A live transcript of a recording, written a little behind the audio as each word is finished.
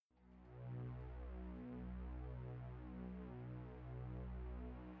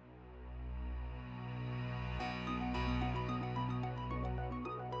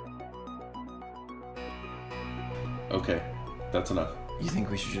Okay, that's enough. You think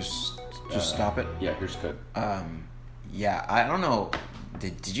we should just stop it? Yeah, here's good. Yeah, I don't know.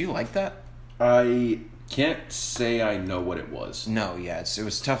 Did you like that? I can't say I know what it was. No, yeah, it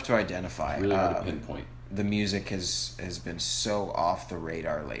was tough to identify. Really hard to pinpoint. The music has been so off the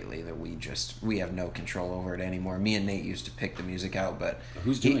radar lately that we have no control over it anymore. Me and Nate used to pick the music out, but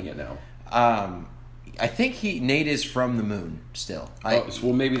who's doing it now? I think Nate is from the moon still.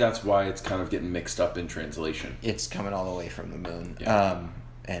 Well, maybe that's why it's kind of getting mixed up in translation. It's coming all the way from the moon, Yeah.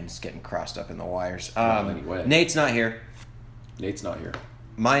 and it's getting crossed up in the wires. Anyway. Nate's not here. Nate's not here.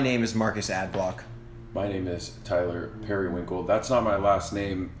 My name is Marcus Adblock. My name is Tyler Periwinkle. That's not my last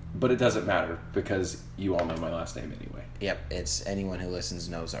name, but it doesn't matter because you all know my last name anyway. Yep, it's anyone who listens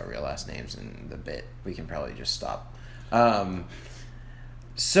knows our real last names in the bit. We can probably just stop.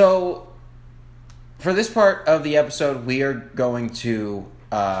 So, for this part of the episode, we are going to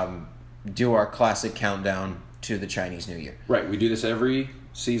do our classic countdown to the Chinese New Year. Right, we do this every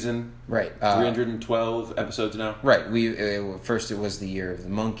season. Right. 312 episodes now. Right. First it was the Year of the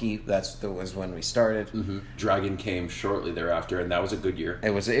Monkey. That was when we started. Mm-hmm. Dragon came shortly thereafter, and that was a good year. It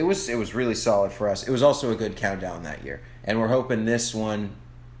was really solid for us. It was also a good countdown that year, and we're hoping this one,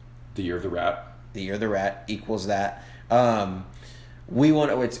 The Year of the Rat. The Year of the Rat, equals that.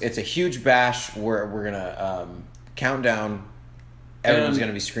 It's a huge bash where we're gonna count down. Everyone's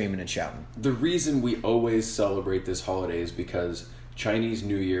gonna be screaming and shouting. The reason we always celebrate this holiday is because Chinese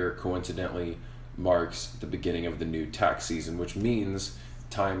New Year coincidentally marks the beginning of the new tax season, which means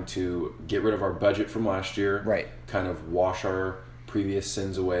time to get rid of our budget from last year. Right. Kind of wash our previous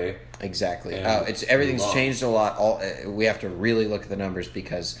sins away. Exactly. And Everything's move on. changed a lot. We have to really look at the numbers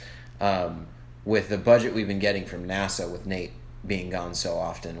because with the budget we've been getting from NASA, with Nate being gone so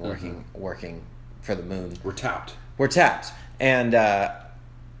often, working for the moon, We're tapped. And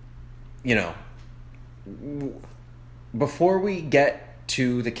before we get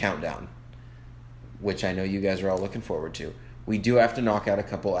to the countdown, which I know you guys are all looking forward to, we do have to knock out a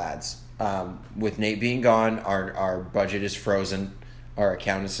couple ads. With Nate being gone, our budget is frozen, our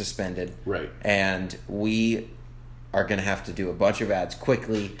account is suspended, Right. and we are going to have to do a bunch of ads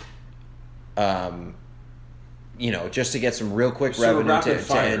quickly, just to get some real quick Sort of revenue rapid to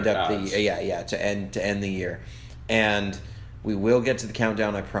fire end up ads. to end the year, and we will get to the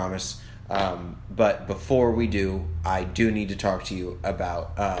countdown, I promise. But before we do, I do need to talk to you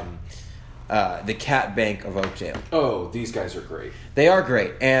about the Cat Bank of Oakdale. Oh, these guys are great. They are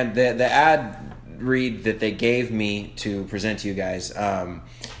great, and the ad read that they gave me to present to you guys,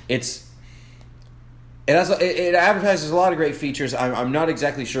 it advertises a lot of great features. I'm not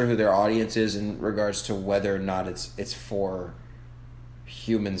exactly sure who their audience is in regards to whether or not it's for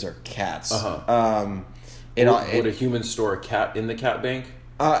humans or cats. Would a human store a cat in the cat bank?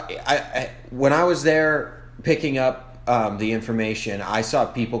 When I was there picking up the information, I saw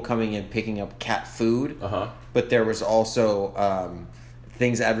people coming in picking up cat food, but there was also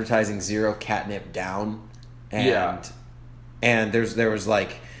things advertising 0 catnip down, and there was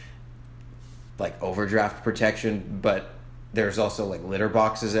like overdraft protection, but there's also like litter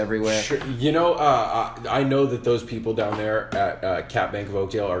boxes everywhere. Sure. I know that those people down there at Cat Bank of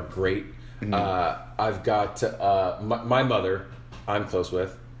Oakdale are great. Mm-hmm. I've got my mother I'm close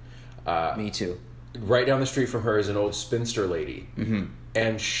with. Me too. Right down the street from her is an old spinster lady. Mm-hmm.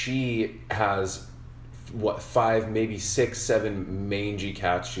 And she has 5, maybe 6, 7 mangy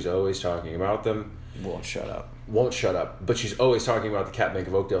cats. She's always talking about them. Won't shut up. But she's always talking about the Cat Bank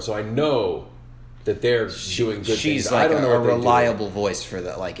of Oakdale. So I know that they're doing good things. She's I like don't know a what they're reliable voice for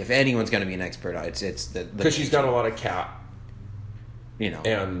the, like, if anyone's going to be an expert, it's the because she's got a lot of cat,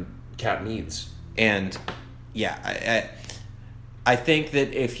 and cat needs. And yeah, I think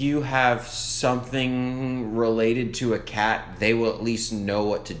that if you have something related to a cat, they will at least know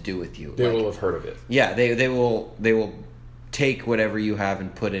what to do with you. They will have heard of it. Yeah, they will take whatever you have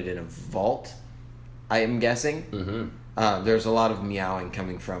and put it in a vault, I am guessing. Mm-hmm. There's a lot of meowing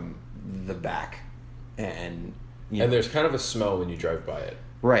coming from the back, and there's kind of a smell when you drive by it.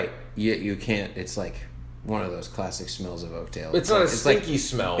 Right. You can't. It's like one of those classic smells of Oakdale. It's not a stinky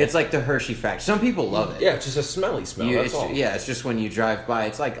smell. It's like the Hershey fact. Some people love it. Yeah, it's just a smelly smell. That's all. Yeah, it's just when you drive by,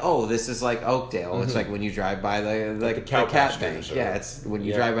 it's like, oh, this is like Oakdale. Mm-hmm. It's like when you drive by the cat bank. Yeah, it's when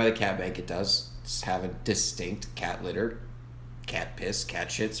you drive by the cat bank, it does have a distinct cat litter, cat piss,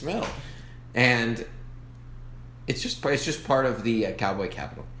 cat shit smell, and it's just part of the cowboy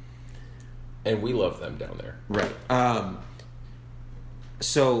capital. And we love them down there. Right.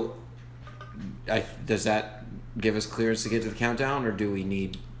 So, does that give us clearance to get to the countdown, or do we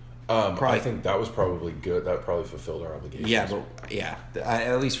need? I think that was probably good. That probably fulfilled our obligations. Yeah,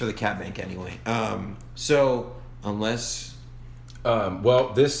 at least for the cat bank anyway. So unless.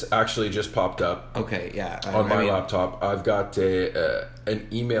 Well, this actually just popped up. Okay, yeah. On my laptop, I've got an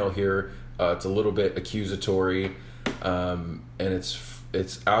email here. It's a little bit accusatory, and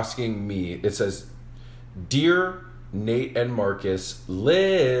it's asking me. It says, "Dear Nate and Marcus,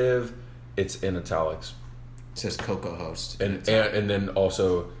 live." It's in italics. It says Coco host, and then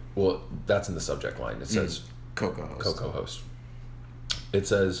also, well, that's in the subject line. It says Coco host. Coco host. It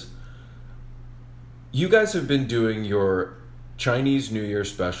says, "You guys have been doing your Chinese New Year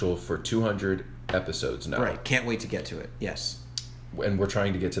special for 200 episodes now. Right. Can't wait to get to it. Yes. And we're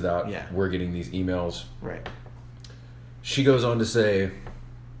trying to get to that. Yeah. We're getting these emails. Right. She goes on to say,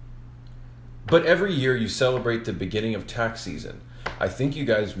 but every year you celebrate the beginning of tax season. I think you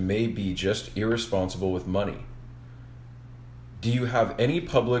guys may be just irresponsible with money. Do you have any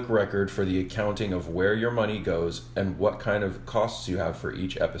public record for the accounting of where your money goes and what kind of costs you have for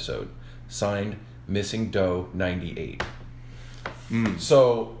each episode? Signed, Missing Doe 98.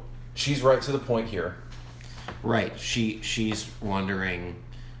 So she's right to the point here. Right. She's wondering,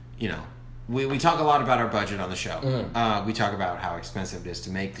 we talk a lot about our budget on the show. We talk about how expensive it is to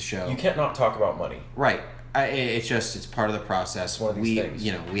make the show. You can't not talk about money. Right. It's part of the process. One of these things.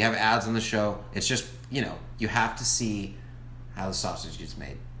 We have ads on the show. It's just, you have to see how the sausage is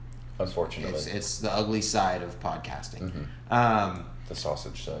made. Unfortunately. It's the ugly side of podcasting. The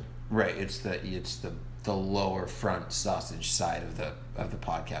sausage side. Right. It's the lower front sausage side of the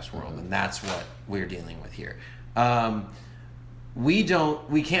podcast world, and that's what we're dealing with here. We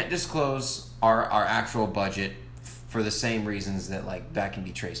can't disclose our actual budget for the same reasons that can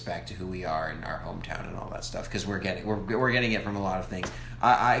be traced back to who we are in our hometown and all that stuff, because we're getting it from a lot of things.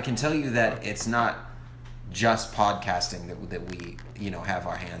 I can tell you that it's not just podcasting that we have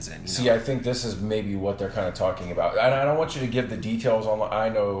our hands in. See, I think this is maybe what they're kind of talking about, and I don't want you to give the details on. I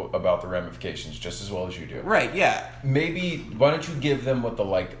know about the ramifications just as well as you do. Right? Yeah. Maybe why don't you give them what the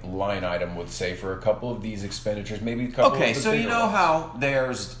line item would say for a couple of these expenditures? Maybe a couple. Okay, of the so ones. how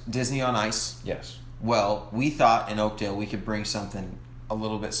there's Disney on Ice. Yes. Well, we thought in Oakdale we could bring something a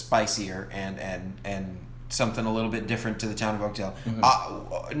little bit spicier and something a little bit different to the town of Oakdale.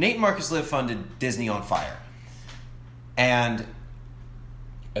 Nate and Marcus Live funded Disney on Fire. And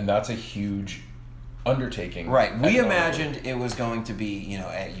that's a huge undertaking. Right. We imagined it was going to be, you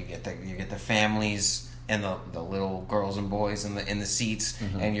get the families and the little girls and boys in the seats,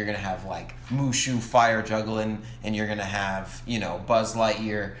 and you're gonna have Mushu fire juggling, and you're gonna have Buzz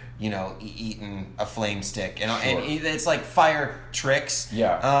Lightyear eating a flame stick, and it's like fire tricks.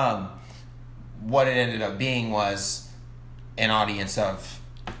 Yeah. What it ended up being was an audience of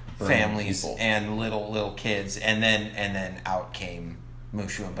families people. And little kids, and then out came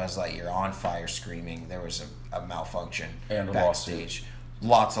Mushu and Buzz Lightyear on fire screaming. There was a malfunction and a backstage.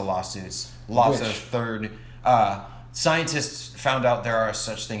 Lots of lawsuits. Lots of third. Scientists found out there are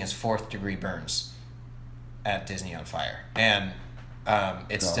such thing as 4th degree burns at Disney on Fire, and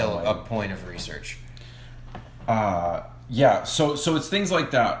it's still a point of research. Yeah. So it's things like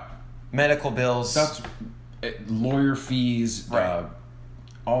that. Medical bills. That's lawyer fees. Right.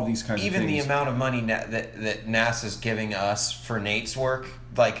 All these kinds of things. Even the amount of money that NASA's giving us for Nate's work,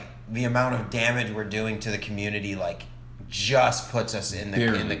 the amount of damage we're doing to the community, just puts us in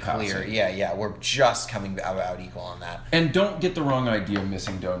the clear. Yeah, we're just coming out equal on that. And don't get the wrong idea,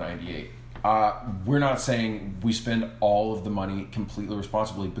 Missing Doe 98. We're not saying we spend all of the money completely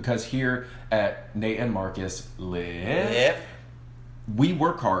responsibly, because here at Nate and Marcus Live, we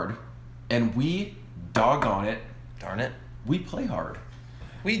work hard, and we doggone it. Darn it. We play hard.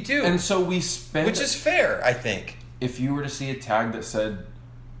 We do. And so we spend... Which is fair, I think. If you were to see a tag that said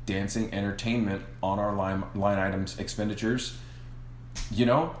dancing entertainment on our line items expenditures,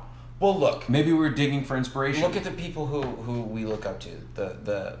 Well, look. Maybe we're digging for inspiration. Look at the people who we look up to.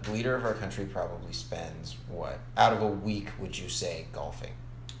 The leader of our country probably spends, what? Out of a week, would you say, golfing?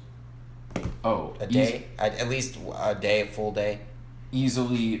 Oh. A day? At least a day, a full day?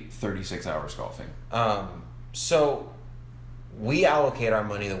 Easily 36 hours golfing. So... we allocate our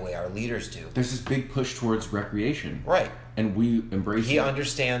money the way our leaders do. There's this big push towards recreation. Right. And we embrace it. He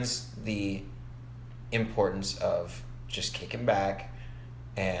understands the importance of just kicking back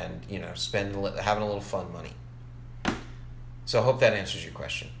and, having a little fun money. So I hope that answers your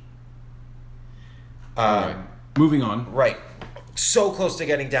question. All right. Moving on. Right. So close to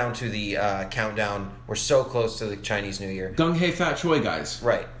getting down to the countdown. We're so close to the Chinese New Year. Gung Hei Fat Choi, guys.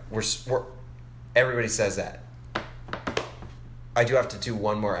 Right. We're everybody says that. I do have to do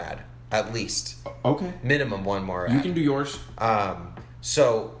one more ad, at least. Okay. Minimum one more ad. You can do yours.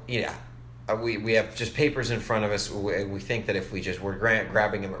 So, yeah. We have just papers in front of us. We think that if we're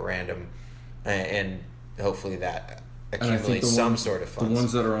grabbing them at random and hopefully that And I think accumulates some sort of funds. The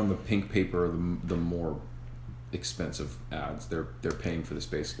ones that are on the pink paper are the more expensive ads. They're paying for the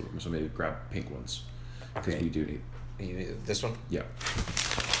space a little bit, so maybe grab pink ones because we do need. This one? Yeah.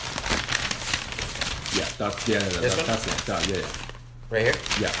 Yeah, that's yeah. Right here?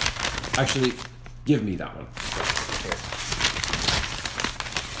 Yeah. Actually, give me that one.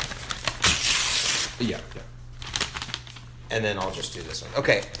 Here. Yeah. And then I'll just do this one.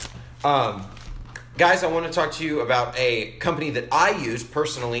 Okay. Guys, I want to talk to you about a company that I use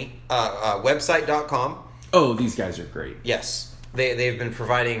personally, website.com. Oh, these guys are great. Yes. They've been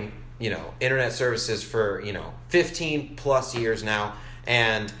providing, internet services for, 15 plus years now.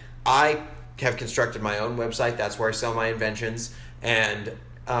 And I have constructed my own website. That's where I sell my inventions. And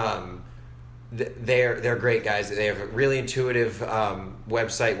they're great guys. They have a really intuitive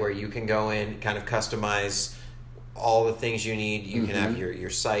website where you can go in, kind of customize all the things you need. You can have your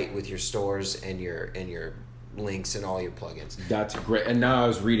site with your stores and your links and all your plugins. That's great. And now I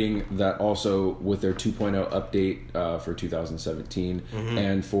was reading that also with their 2.0 update for 2017,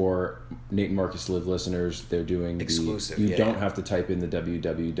 and for Nate and Marcus Live listeners, they're doing exclusive. You don't have to type in the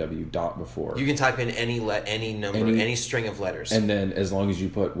www dot before. You can type in any number, any string of letters, and then as long as you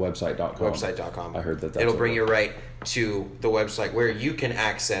put website.com. Website.com. I heard that. It'll bring you right to the website where you can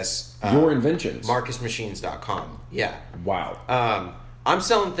access your inventions. MarcusMachines.com. Yeah. Wow. I'm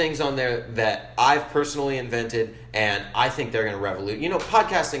selling things on there that I've personally invented, and I think they're going to revolutionize.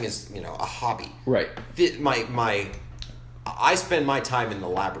 Podcasting is, a hobby. Right. I spend my time in the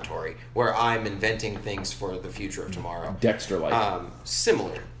laboratory where I'm inventing things for the future of tomorrow. Dexter-like.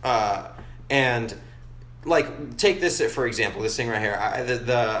 Similar. And take this for example. This thing right here.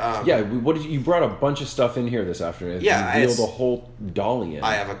 What did you brought a bunch of stuff in here this afternoon? Yeah, you wheeled a whole dolly in.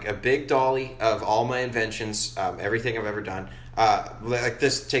 I have a big dolly of all my inventions, everything I've ever done. Like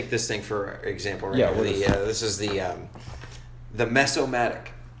this. Take this thing for example. Right here. This is the Mesomatic.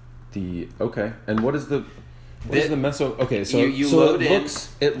 And what is the meso? Okay, so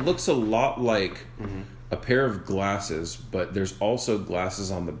it looks a lot like a pair of glasses, but there's also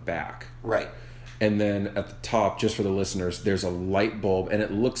glasses on the back. Right. And then at the top, just for the listeners, there's a light bulb, and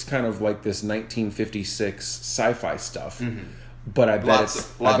it looks kind of like this 1956 sci-fi stuff. But I bet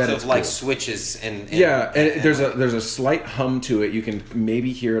it's cool. Switches and there's a slight hum to it. You can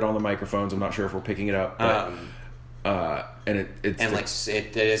maybe hear it on the microphones. I'm not sure if we're picking it up. But, it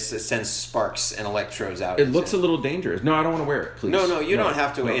sends sparks and electrodes out. It looks a little dangerous. No, I don't want to wear it. Please. No, you don't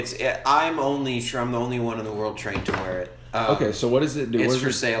have to. No. I'm the only one in the world trained to wear it. Okay, so what does it do? It's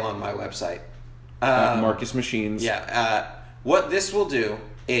for sale on my website. Marcus Machines. Yeah. What this will do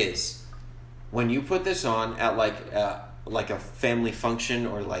is when you put this on at like a family function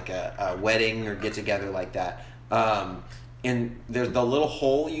or like a wedding or get together like that, and there's the little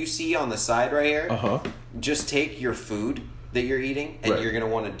hole you see on the side right here. Just take your food that you're eating and you're going to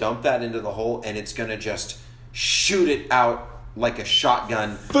want to dump that into the hole, and it's going to just shoot it out like a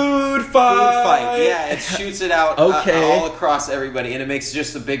shotgun. Food fight. Yeah, it shoots it out all across everybody, and it makes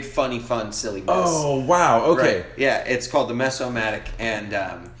just a big funny fun silly mess. Oh wow. Okay. Right. Yeah, it's called the Mesomatic,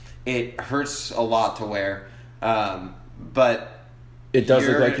 and it hurts a lot to wear, but it does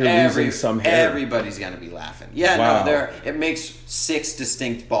look like you're losing some hair. Everybody's gonna be laughing. Yeah, wow. No, it makes 6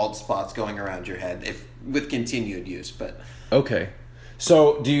 distinct bald spots going around your head with continued use. But okay,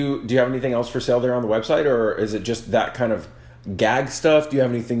 so do you have anything else for sale there on the website, or is it just that kind of gag stuff? Do you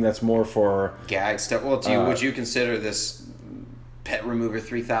have anything that's more for gag stuff? Well, would you consider this Pet Remover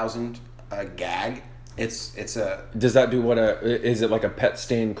 3000 a gag? It's a. Does that do is it like a pet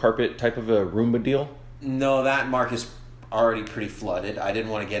stain carpet type of a Roomba deal? No, that mark is already pretty flooded. I didn't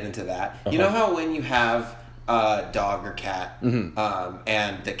want to get into that. You know how when you have a dog or cat,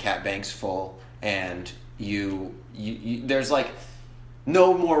 and the cat bank's full, and you there's like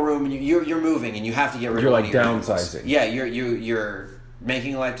no more room, and you're moving, and you have to get rid of one of your downsizing. Animals. Yeah, you're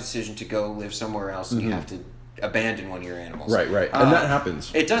making a life decision to go live somewhere else, and you have to abandon one of your animals. Right, and that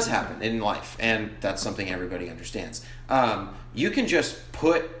happens. It does happen in life, and that's something everybody understands. You can just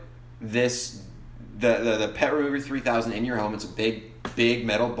put this. The Pet Remover 3000 in your home. It's a big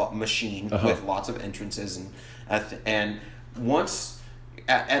metal machine with lots of entrances, and once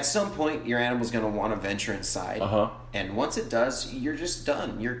at some point your animal's going to want to venture inside, and once it does, you're just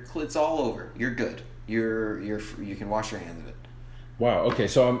done. It's all over. You're good. You can wash your hands of it. Wow. Okay.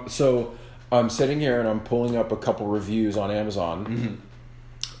 So I'm sitting here and I'm pulling up a couple reviews on Amazon,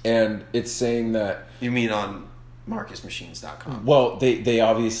 and it's saying that. You mean on MarcusMachines.com. Well, they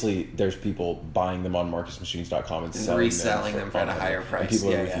obviously, there's people buying them on MarcusMachines.com and reselling them for a higher price. And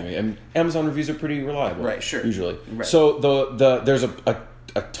people are reviewing. And Amazon reviews are pretty reliable. Right, sure. Usually. Right. So there's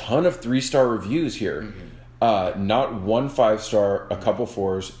a ton of 3-star reviews here. Not one 5-star, a couple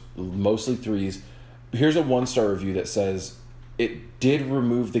 4s, mostly 3s. Here's a 1-star review that says it did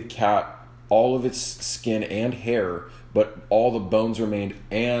remove the cat, all of its skin and hair, but all the bones remained,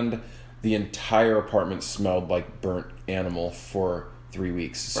 and the entire apartment smelled like burnt animal for 3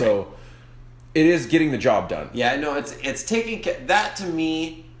 weeks. Right. So it is getting the job done. Yeah, no, it's taking that to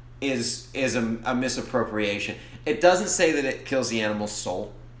me is a misappropriation. It doesn't say that it kills the animal's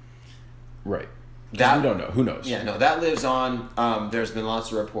soul. Right. That we don't know. Who knows? Yeah, no, that lives on. There's been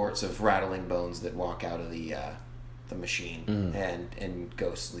lots of reports of rattling bones that walk out of the machine and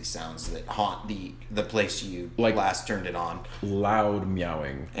ghostly sounds that haunt the place you last turned it on. Loud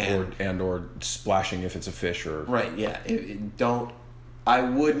meowing or splashing if it's a fish or right. Yeah, I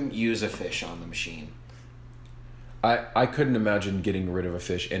wouldn't use a fish on the machine. I couldn't imagine getting rid of a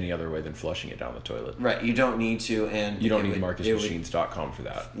fish any other way than flushing it down the toilet. Right, you don't need to, and you don't need MarcusMachines.com for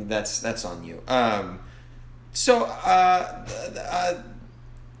that. That's on you.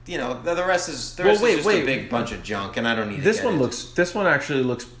 You know, the rest is just a big bunch of junk, and I don't need. This one actually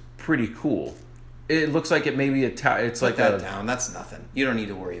looks pretty cool. It looks like it may be it's like that down. That's nothing. You don't need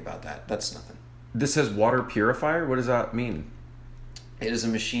to worry about that. That's nothing. This says water purifier. What does that mean? It is a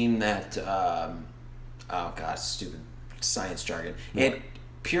machine that. Oh god, stupid science jargon. What? It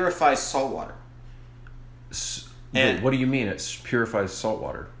purifies salt water. And what do you mean it purifies salt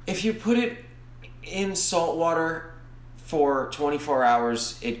water? If you put it in salt water for 24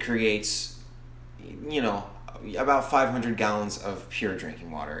 hours, it creates, about 500 gallons of pure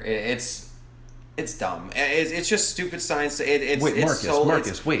drinking water. It's dumb. It's just stupid science. It's like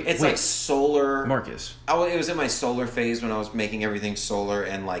solar. Marcus. It was in my solar phase when I was making everything solar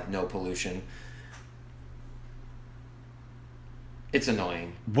and like no pollution. It's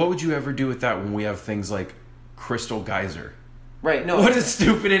annoying. What would you ever do with that when we have things like Crystal Geyser? Right. No. What a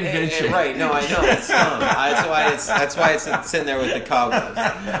stupid invention. Right. No, I know. It's dumb. That's why it's sitting there with the cobwebs.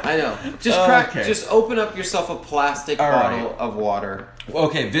 I know. Just open up yourself a plastic bottle of water.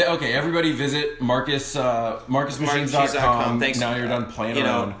 Okay. Everybody visit MarcusMachines.com. Thanks. Now you're done playing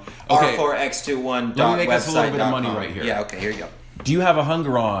around. Okay. R4X21. Let me make us a little bit of money right here. Yeah. Okay. Here you go. Do you have a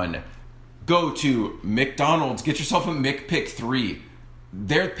hunger on? Go to McDonald's. Get yourself a McPick 3.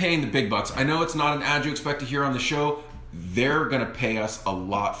 They're paying the big bucks. I know it's not an ad you expect to hear on the show. They're going to pay us a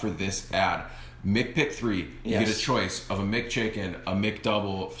lot for this ad. McPick 3. You get a choice of a McChicken, a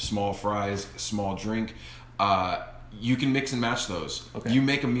McDouble, small fries, small drink. You can mix and match those. Okay. You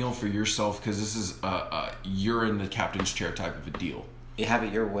make a meal for yourself because this is you're in the captain's chair type of a deal. You have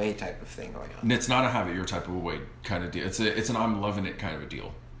it your way type of thing going on. And it's not a have it your type of a way kind of deal. It's an I'm loving it kind of a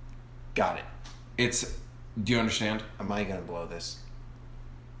deal. Got it. Do you understand? Am I going to blow this?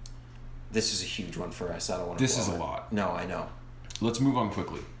 This is a huge one for us. I don't want to blow it. This is a lot. No, I know. Let's move on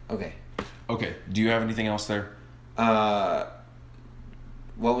quickly. Okay. Do you have anything else there? What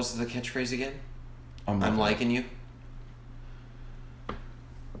was the catchphrase again? I'm liking you.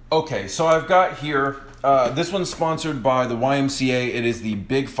 Okay, so I've got here, this one's sponsored by the YMCA. It is the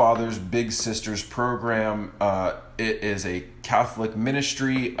Big Fathers, Big Sisters program. It is a Catholic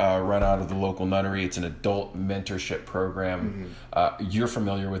ministry run out of the local nunnery. It's an adult mentorship program. Mm-hmm. You're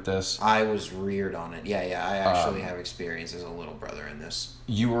familiar with this? I was reared on it. Yeah. I actually have experience as a little brother in this.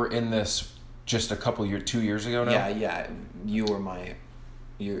 You were in this just 2 years ago now? Yeah. You were my...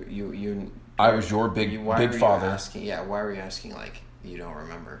 You. I was your big father. Why were you asking like you don't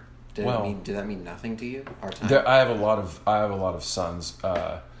remember? Did that mean nothing to you? Our time? I have a lot of sons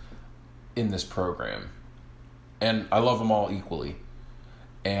in this program. And I love them all equally.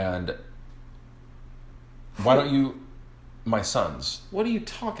 And why don't you... My sons. What are you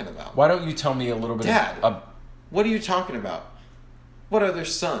talking about? Why don't you tell me a little bit... Dad, what are you talking about? What are their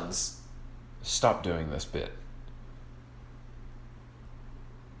sons? Stop doing this bit.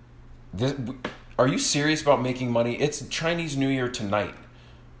 Are you serious about making money? It's Chinese New Year tonight.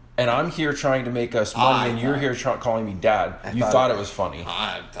 And I'm here trying to make us money, and you're here calling me dad. You thought it was funny.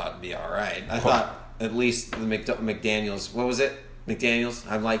 I thought it'd be all right. I thought... At least the McDaniels. What was it? McDaniels?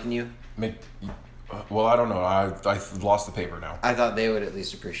 I'm liking you. Well, I don't know. I've lost the paper now. I thought they would at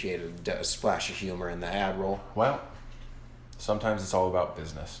least appreciate a splash of humor in the ad roll. Well, sometimes it's all about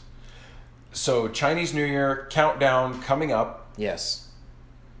business. So Chinese New Year countdown coming up. Yes.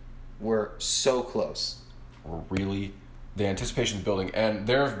 We're so close. The anticipation's building. And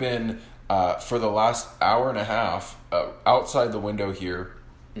there have been, for the last hour and a half, outside the window here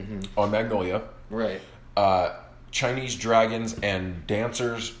on Magnolia... Right. Chinese dragons and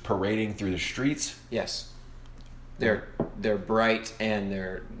dancers parading through the streets. Yes. They're bright and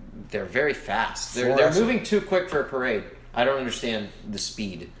they're very fast. They're moving too quick for a parade. I don't understand the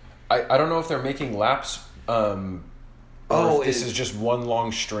speed. I don't know if they're making laps. Or if this is just one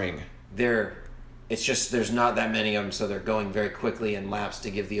long string. It's just there's not that many of them, so they're going very quickly in laps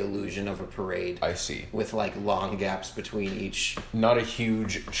to give the illusion of a parade. I see. With like long gaps between each. Not a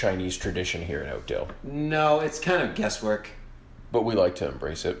huge Chinese tradition here in Oakdale. No, it's kind of guesswork. But we like to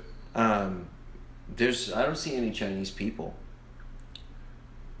embrace it. I don't see any Chinese people.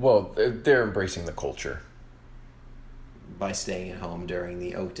 Well, they're embracing the culture. By staying at home during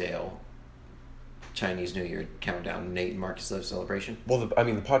the Oakdale Chinese New Year countdown, Nate and Marcus Live celebration. Well, the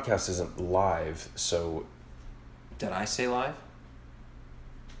podcast isn't live, so... Did I say live?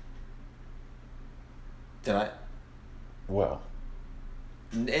 Did I? Well.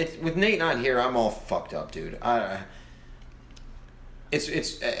 With Nate not here, I'm all fucked up, dude. I'm trying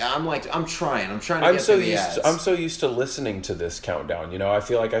to get through the ads. I'm so used to listening to this countdown. You know, I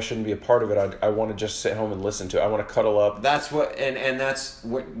feel like I shouldn't be a part of it. I want to just sit home and listen to it. I want to cuddle up. That's what, and that's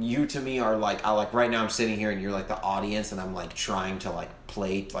what you to me are like. Right now I'm sitting here and you're like the audience, and I'm like trying to like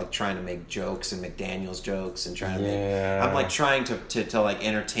play, like trying to make jokes and McDaniel's jokes and trying to make. I'm like trying to like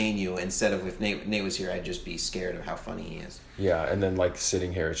entertain you instead of if Nate was here, I'd just be scared of how funny he is. Yeah, and then like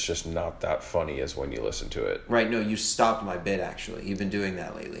sitting here, it's just not that funny as when you listen to it. Right? No, you stopped my bit. Actually, you've been doing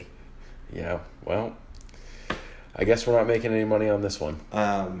that lately. Yeah. Well, I guess we're not making any money on this one.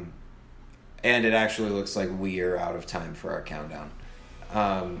 And it actually looks like we are out of time for our countdown.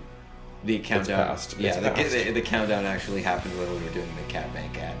 The countdown. It's past. The countdown actually happened when we were doing the Cat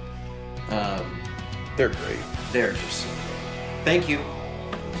Bank ad. They're great. They're just so great. Thank you.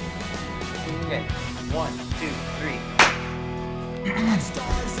 Okay. 1, 2, 3.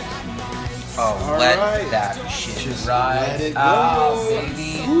 Oh, let that shit ride. Let it go. Oh,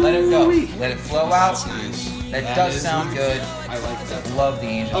 baby. Let it go. Let it flow out. Nice. That does sound good. I like that. Love the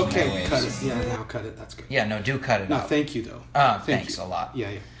Angels. Okay, cut it. Yeah, now cut it. That's good. Yeah, no, do cut it No, out. thank you, though. Thanks a lot. Yeah.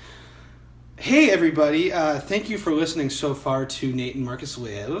 Hey, everybody. Thank you for listening so far to Nate and Marcus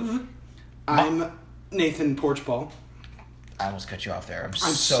Live. I'm Nathan Porchball. I almost cut you off there. I'm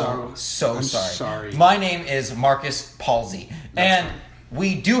sorry. sorry. Sorry. My name is Marcus Palsy. And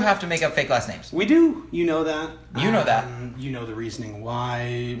we do have to make up fake last names. We do. You know that. You know that. You know the reasoning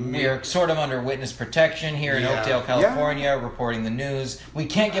why. We're sort of under witness protection here in Oakdale, California, reporting the news. We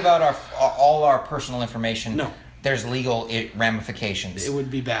can't give out all our personal information. No. There's legal ramifications. It would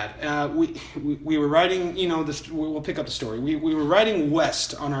be bad. We were riding, this. We'll pick up the story. We were riding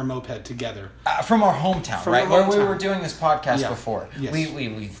west on our moped together. From our hometown, right? Where we were doing this podcast before. Yes.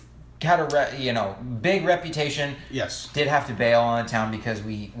 We've had a big reputation. Yes. Did have to bail on the town because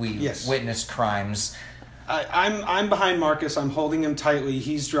we witnessed crimes. I'm behind Marcus. I'm holding him tightly.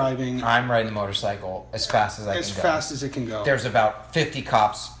 He's driving. I'm riding the motorcycle as fast as I can go. As fast as it can go. There's about 50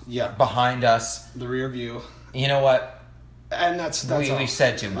 cops behind us. The rear view. You know what? And that's all. We've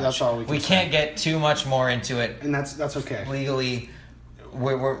said too much. That's all we can say. Can't get too much more into it. And that's okay. Legally,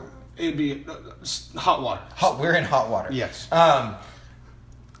 it'd be hot water. We're in hot water. Yes.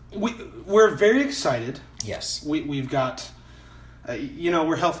 We're very excited. Yes. We've got,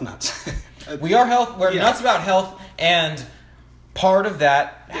 we're health nuts. We are health. We're nuts about health, and part of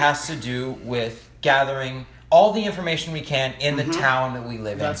that has to do with gathering all the information we can in the town that we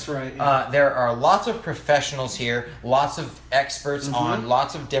live in. That's right. Yeah. There are lots of professionals here, lots of experts on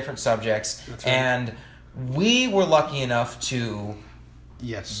lots of different subjects, That's right. and we were lucky enough to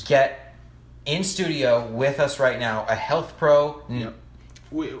get in studio with us right now a health pro. Yep.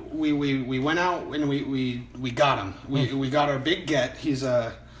 We went out and we got him. We got our big get. He's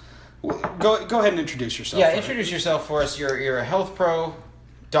a. Go ahead and introduce yourself. Yeah, introduce yourself for us. You're a health pro,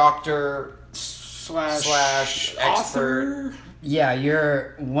 doctor. Slash expert. Yeah,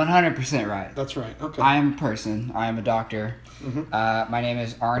 you're 100% right. That's right. Okay. I am a person. I am a doctor. My name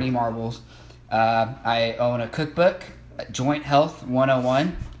is Arnie Marbles. I own a cookbook, Joint Health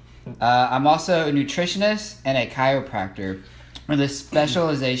 101. I'm also a nutritionist and a chiropractor with a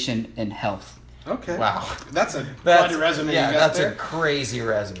specialization in health. Okay. Wow. That's quite a resume. Yeah, you got that's there. a crazy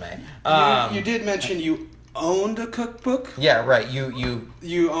resume. You did mention you owned a cookbook. Yeah, right. You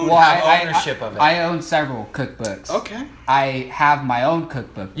own ownership of it. I own several cookbooks. Okay. I have my own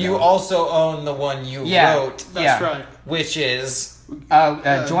cookbook. You also own the one you wrote. That's right. Which is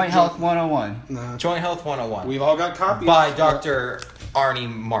Joint Health 101. Joint Health 101. We've all got copies by Dr.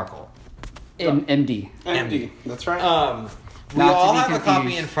 Arnie Markle. MD. MD. That's right. We all have a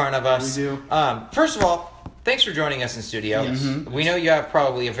copy in front of us. We do. First of all, thanks for joining us in studio. Yes. We know you have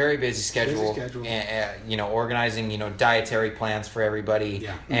probably a very busy schedule. Busy Organizing, dietary plans for everybody.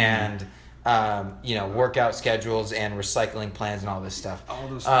 Yeah. And, workout schedules and recycling plans and all this stuff. All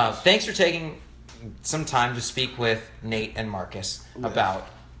those things. Thanks for taking some time to speak with Nate and Marcus about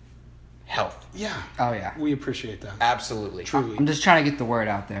health. Yeah. Oh yeah. We appreciate that. Absolutely. Truly. I'm just trying to get the word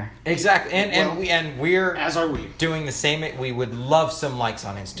out there. Exactly. And we're As are we. doing the same. We would love some likes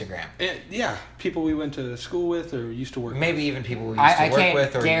on Instagram. Yeah. People we went to school with or used to work Maybe even people we used I to work can't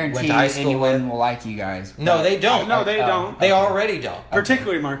with or went guarantee to high school anyone with. will like you guys. No, but- they don't. No, they don't. They already don't.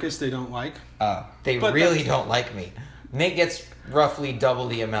 Particularly Marcus, they don't like. Oh. They But really that's- don't like me. Nate gets roughly double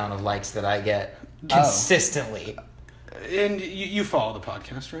the amount of likes that I get consistently. And you follow the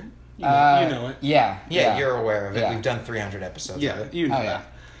podcast, right? You know it. Yeah. Yeah, you're aware of it. Yeah. We've done 300 episodes of Yeah, it. you know Oh, yeah. that.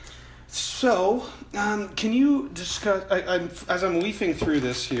 So, can you discuss? As I'm leafing through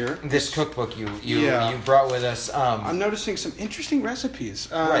this here, This cookbook you Yeah. brought with us. I'm noticing some interesting recipes.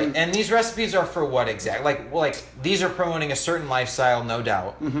 Right, and these recipes are for what exactly? Like these are promoting a certain lifestyle, no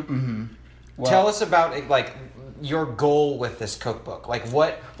doubt. Well, Tell us about like your goal with this cookbook. Like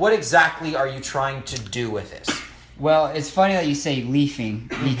what exactly are you trying to do with this? Well, it's funny that you say leafing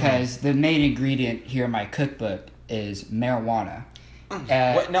because the main ingredient here in my cookbook is marijuana.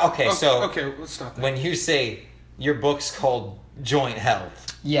 What? No, okay, so okay, let's stop there. when you say your book's called Joint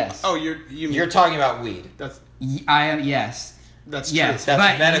Health, Yes. Oh, you're talking about weed. that's I am. Yes. that's Yes. true.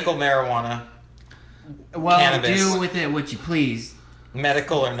 That's But- medical marijuana, Well, Cannabis. do with it what you please.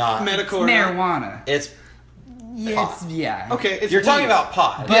 medical or not. Medical or not. Marijuana. It's Yeah. Okay, it's you're talking weed. about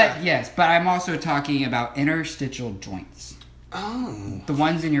pot. But yes, but I'm also talking about interstitial joints, Oh, the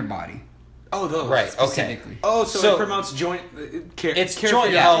ones in your body those. Right. Okay. specifically. Oh, so So- it promotes joint care. It's care joint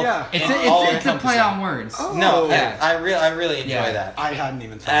for your- health. Yeah. It's And a, all it's a play encompassing. on words. Oh. No, Yeah. I really enjoy Yeah. that. I hadn't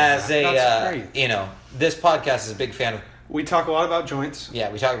even thought As of that. a That's great. this podcast is a big fan of. We talk a lot about joints. Yeah,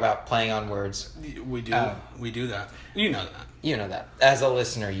 we talk about playing on words. We do. Oh. We do that. You know that. You know that. As a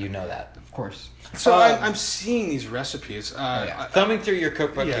listener, you know that. Of course. So I'm seeing these recipes. yeah. Thumbing through your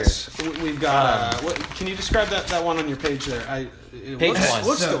cookbook Yes, we've got. Can you describe that one on your page there? Page looks, one.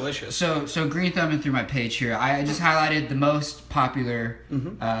 looks so, delicious. So green thumbing through my page here. I just highlighted the most popular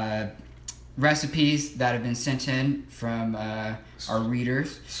recipes that have been sent in from our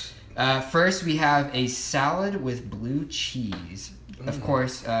readers. First, we have a salad with blue cheese. Of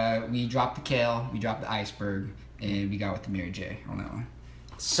course, we dropped the kale, we dropped the iceberg, and we got with the Mary J on that one.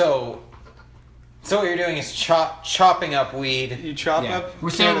 So what you're doing is chopping up weed. You chop Yeah. up. We're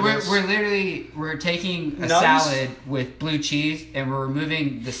cannabis. we're taking a Nugs? salad with blue cheese and we're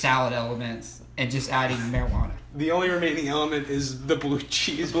removing the salad elements and just adding marijuana. The only remaining element is the blue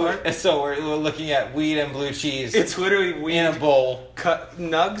cheese part. So we're looking at weed and blue cheese It's literally weed in a bowl.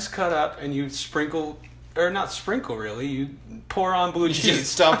 nugs cut up, and you sprinkle, or not sprinkle really. You pour on blue You cheese.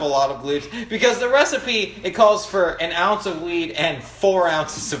 just dump a lot of blue cheese. Because the recipe, it calls for an ounce of weed and 4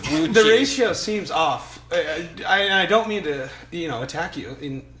 ounces of blue The cheese. ratio seems off. I don't mean to attack you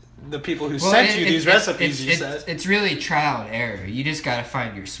in the people who sent you these recipes. You said it's really trial and error. You just gotta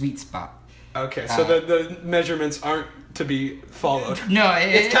find your sweet spot. okay, so the measurements aren't to be followed. No,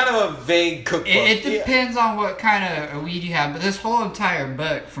 It's kind of a vague cookbook. it depends on what kind of weed you have, but this whole entire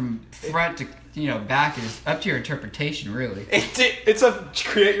book from front to back is up to your interpretation, really. It's a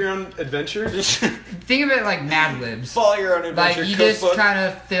create your own adventure. Think of it like Mad Libs. Follow your own adventure Like you cookbook. just kind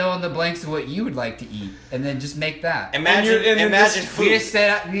of fill in the blanks of what you would like to eat, and then just make that. Imagine in imagine this- food.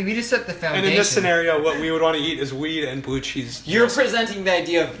 We just set the foundation. And in this scenario, what we would want to eat is weed and blue cheese. You're presenting the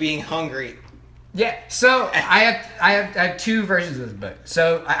idea of being hungry. Yeah, so I have two versions of this book.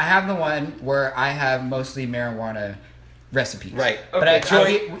 So I have the one where I have mostly marijuana recipes. Right. But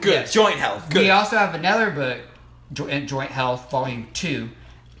Okay. Good. yes. Joint health. We also have another book, Joint Health, Volume 2,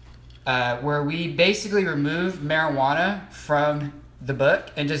 where we basically remove marijuana from the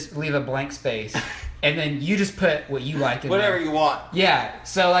book and just leave a blank space. And then you just put what you like in Whatever there. you want. Yeah,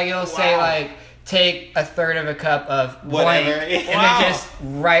 so like it'll say Wow. like take a third of a cup of Whatever. blank, and Wow. then just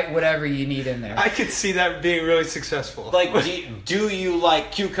write whatever you need in there. I could see that being really successful. Like, do you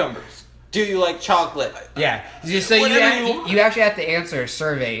like cucumbers? Do you like chocolate? Yeah. So Whatever you want. you actually have to answer a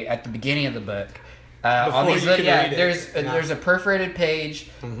survey at the beginning of the book. On Before these you little, can read it. there's a perforated page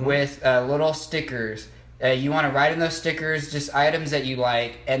with little stickers. You want to write in those stickers just items that you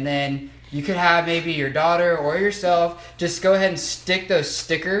like, and then you could have maybe your daughter or yourself just go ahead and stick those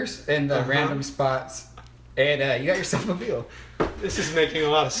stickers in the random spots, and you got yourself a meal. This is making a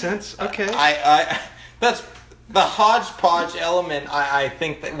lot of sense. Okay. I that's the hodgepodge element. I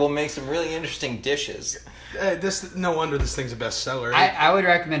think that will make some really interesting dishes. No wonder this thing's a bestseller. I would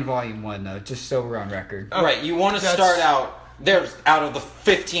recommend Volume 1 though, just so we're on record. Right, you want to That's- start out. There's out of the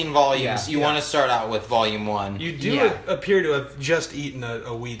 15 volumes, Yeah. you want to start out with volume 1. You do Yeah. appear to have just eaten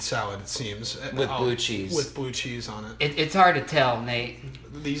a weed salad. It seems With blue cheese. With blue cheese on it. It's hard to tell, Nate.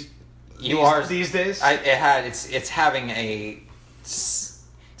 These these days. It's having a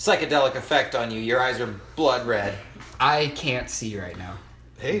psychedelic effect on you. Your eyes are blood red. I can't see right now.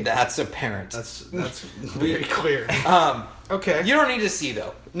 Hey, That's apparent. that's very clear. Okay. You don't need to see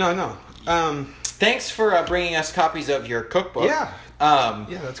though. No. Thanks for bringing us copies of your cookbook. Yeah.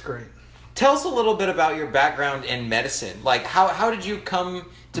 Yeah, that's great. Tell us a little bit about your background in medicine. Like, how did you come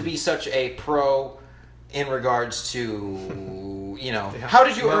to be such a pro in regards to, how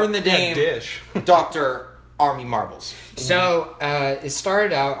did you earn the name Dr. Army Marbles? So it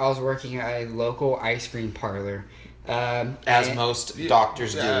started out, I was working at a local ice cream parlor. As most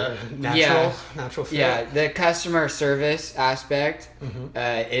doctors do. Natural fit. Yeah, the customer service aspect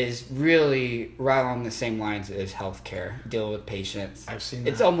is really right on the same lines as healthcare. Deal with patients. I've seen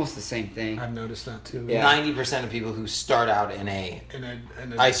that. It's almost the same thing. I've noticed that too. Yeah. 90% of people who start out in an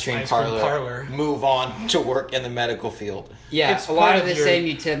an ice cream parlor move on to work in the medical field. Yeah, It's a lot part of of the your- same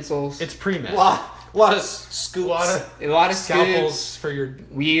utensils. It's pre-med. A lot of scoops. a lot of scalpels scoops. for your.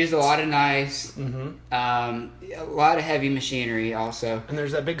 We use a lot of knives. Mm-hmm. A lot of heavy machinery also. And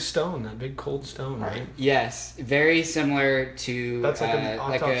there's that big stone, that big cold stone, right? Yes, very similar to That's like an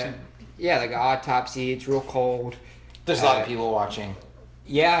autopsy. like an autopsy. It's real cold. There's a lot of people watching.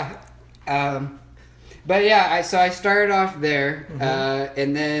 Yeah, but yeah. So I started off there,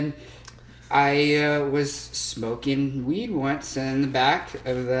 and then I was smoking weed once in the back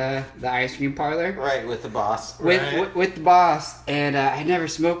of the ice cream parlor Right, with the boss. with the boss, and I never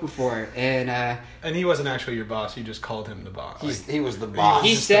smoked before, and And he wasn't actually your boss. You just called him the boss. He was the boss.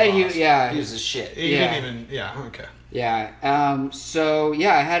 he just the said boss. He was the shit. He yeah. didn't even. Yeah. Okay. Yeah. So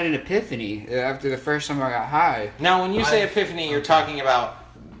yeah, I had an epiphany after the first time I got high. Now, when you say epiphany, you're talking about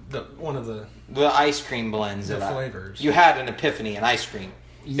One of the ice cream blends. The of that. flavors. You had an epiphany in ice cream.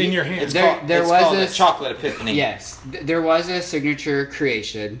 in your hand. It's There- called, there it's was called a a chocolate epiphany. Yes, there was a signature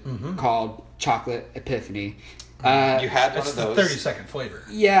creation called Chocolate Epiphany. You had one That's of the those. 30-second flavor.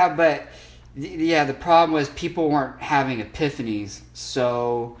 Yeah, but the problem was people weren't having epiphanies,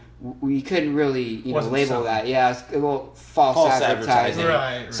 so we couldn't really Wasn't label selling. that. Yeah, it's a little false advertising. advertising.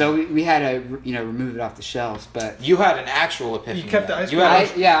 Right. So we had to remove it off the shelves. But You had an actual epiphany. You kept the then. ice You cream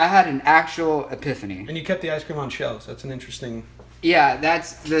had on- I had an actual epiphany. And you kept the ice cream on shelves. That's an interesting. Yeah,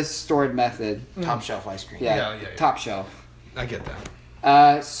 that's the stored method. a top shelf ice cream. Yeah, Yeah. top shelf. I get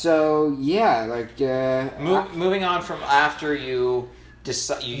that. So yeah, like Moving on from after you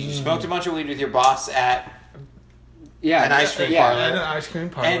smoked a bunch of weed with your boss at yeah, an ice cream yeah. parlor. And an ice cream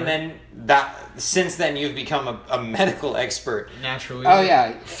parlor. And then since then you've become a medical expert. naturally. Oh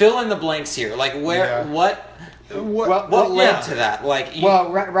yeah. Fill in the blanks here. Like Yeah. what What? what led yeah. to that? Like you,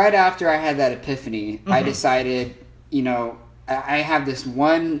 Well, right after I had that epiphany, I decided, I have this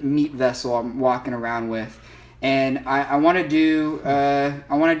one meat vessel I'm walking around with, and I want to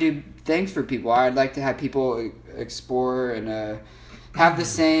do things for people. I'd like to have people explore and have the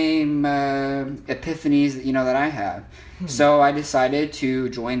same epiphanies that I have. So I decided to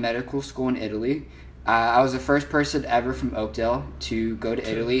join medical school in Italy. I was the first person ever from Oakdale to go to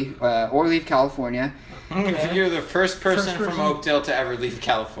Italy or leave California. you're the first person from person. Oakdale to ever leave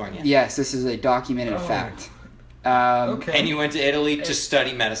California. Yes, this is a documented fact. Okay. And you went to Italy to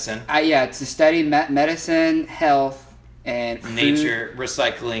study medicine, To study medicine, health, and food. nature,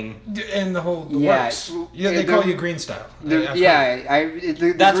 recycling. And the whole Yeah. works. Yeah, they Yeah, call the- you Green Style. The- I've yeah,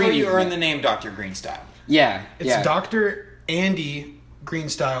 heard. That's where you earn the name Dr. Greenstyle. Yeah, It's yeah, Dr. Andy Green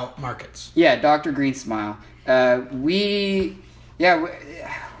Style Markets. yeah. Dr. Green Smile.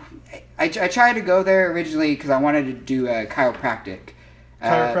 I tried to go there originally because I wanted to do chiropractic.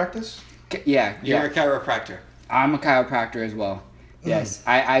 Chiropractic? Yeah, You're a chiropractor. I'm a chiropractor as well. Yes,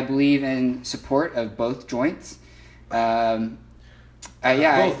 I believe in support of both joints.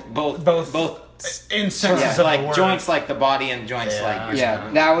 Both In senses yeah, of the like word. joints like the body and joints Yeah. like your Yeah,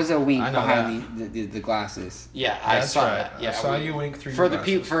 spine. that was a wink I know behind the glasses. Yeah, I That's saw right. that. Yeah, I saw you wink through for your the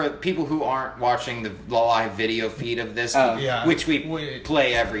glasses. for people who aren't watching the live video feed of this, Oh. Yeah. which we We-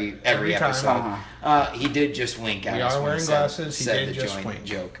 play every Every time. episode. He did just wink at We us are when wearing he glasses. He said did the just joint wink.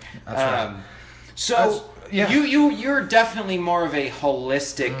 joke. That's right. So That's- yeah. you're definitely more of a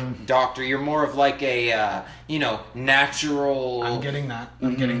holistic doctor. You're more of like a natural. I'm getting that.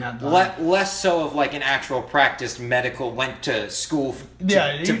 I'm getting that. vibe. Less so of like an actual practice medical, went to school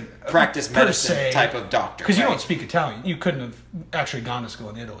Yeah, to you- practice per medicine se. type of doctor. Because you right? don't speak Italian. You couldn't have actually gone to school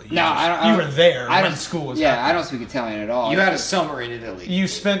in Italy. You No, just- I don't. You were there I when don't, school was Yeah, happening. I don't speak Italian at all. You had a summer in Italy. You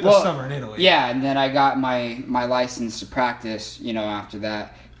spent the Well, summer in Italy. Yeah, and then I got my license to practice, after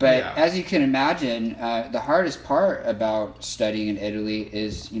that. But Yeah. as you can imagine, the hardest part about studying in Ity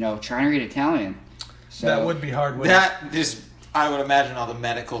is, trying to read Italian. So That would be hard. That is I would imagine all the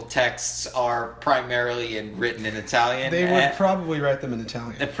medical texts are primarily written in Italian. They would probably write them in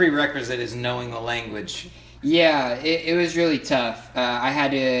Italian. The prerequisite is knowing the language. Yeah, it was really tough. I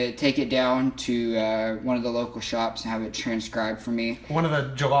had to take it down to one of the local shops and have it transcribed for me. One of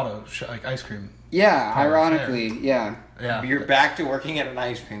the gelato, like ice cream. Yeah, Parts ironically, there. yeah. Yeah. You're back to working at an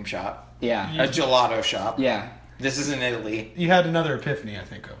ice cream shop. Yeah. A gelato shop. Yeah. This is in Italy. You had another epiphany, I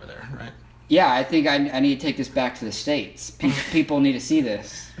think, over there, right? Yeah, I think I need to take this back to the States. People need to see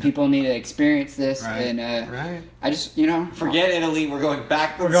this. People need to experience this. Right. And Right. I just, Forget Italy. We're going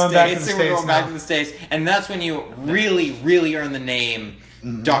back to We're the going back to States. the and we're States going back now. to the States. And that's when you really, really earn the name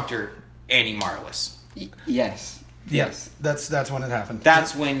Dr. Annie Marlis. Yes. Yes. That's when it happened.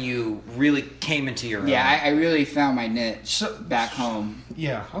 That's when you really came into your own. Yeah, I really found my niche So- back home.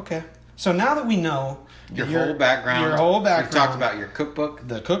 Yeah, okay. So now that we know Your whole background. Your whole background. We've talked about your cookbook.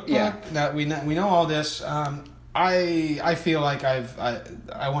 the cookbook, Yeah. that we know all this. I feel like I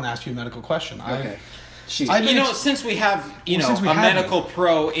want to ask you a medical question. Okay. Shoot. I've been Since we have, since we a have medical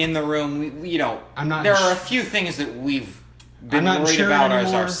pro in the room, I'm not there sh- are a few things that we've been not worried sure about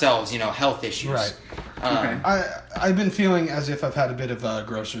anymore. ourselves, health issues. Right. Okay. I've been feeling as if I've had a bit of a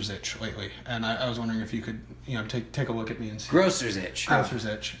grocer's itch lately, and I was wondering if you could take a look at me and see. Grocer's itch. Grocer's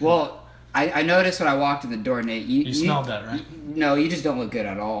itch. Well, I noticed when I walked in the door, Nate. You smelled that, right? No, you just don't look good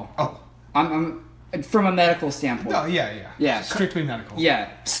at all. Oh. I'm from a medical standpoint. No, yeah. Yeah. Strictly medical. Yeah.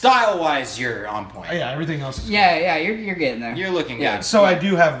 Style-wise, you're on point. Yeah, everything else is Yeah, you're getting there. You're looking Yeah. good. So I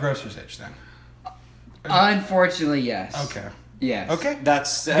do have grocer's itch then. Unfortunately, yes. Okay. Yes. Okay.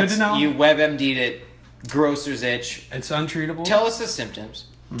 That's Good to know. You WebMD'd it. Grocer's itch. It's untreatable. Tell us the symptoms.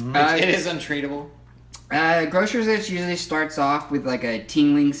 It is untreatable. Grocer's itch usually starts off with like a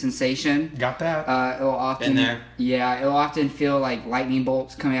tingling sensation. Got that. It'll often. Been there. Yeah, it'll often feel like lightning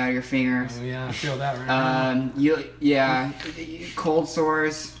bolts coming out of your fingers. Oh, yeah, I feel that right now. Cold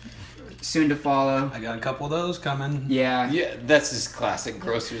sores soon to follow. I got a couple of those coming. Yeah. Yeah, that's his classic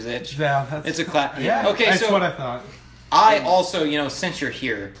grocer's itch. Yeah, that's, It's a class. yeah. Okay, that's so what I thought. I also, since you're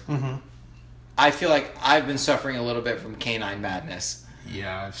here, Mm-hmm. I feel like I've been suffering a little bit from canine madness,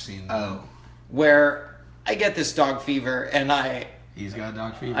 Yeah, I've seen. Oh. where I get this dog fever and He's got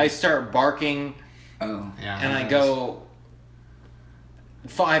dog fever. I start barking Oh. yeah, and I he go.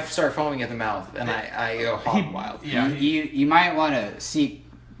 I start foaming at the mouth and I go hog wild. Yeah, You might want to seek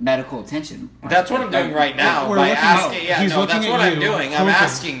medical attention. That's what I'm doing right now We're by looking- asking. Yeah, he's no, looking that's at what I'm you, doing. I'm hoping.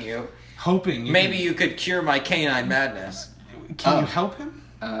 asking you. hoping. Maybe you could cure my canine madness. Can Oh. you help him?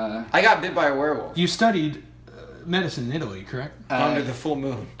 I got bit by a werewolf You studied medicine in Italy, correct? under the full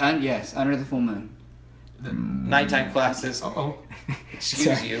moon. Yes, under the full moon. Nighttime classes. Oh,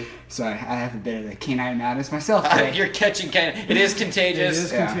 Excuse Sorry. you. Sorry, I have a bit of the canine madness myself today. You're catching canine. It is it contagious.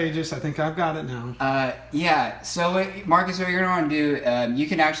 is Yeah. contagious. I think I've got it now. Yeah, so Marcus, what you're going to want to do, you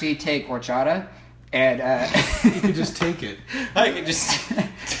can actually take horchata and... You could just take it. I could just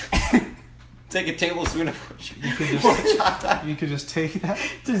take a tablespoon of You could just, horchata. you could just take that.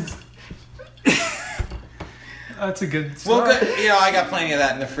 That's a good. Well, Start. good. I got plenty of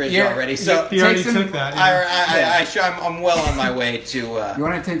that in the fridge You're- already. So You already Take some- took that. yeah. I'm well on my way to. You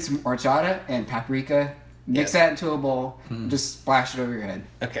want to take some horchata and paprika, mix Yes. that into a bowl, Hmm. just splash it over your head.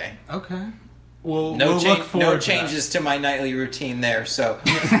 Okay. Okay. We'll No look change. forward No to that. changes to my nightly routine there. So,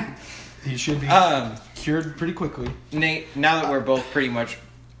 He should be cured pretty quickly. Nate, now that we're both pretty much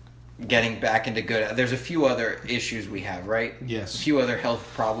getting back into good, there's a few other issues we have, right? Yes. A few other health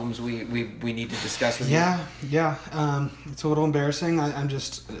problems we need to discuss with you. Yeah. It's a little embarrassing. I'm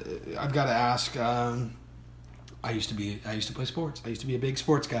just. I've got to ask. I used to play sports. I used to be a big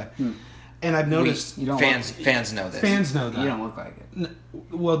sports guy, and I've noticed You don't Fans know this. fans know look, that. you don't look like it.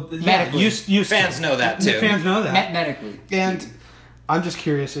 Well, yeah, Medically. you Fans know that too. Fans know that. Medically. And I'm just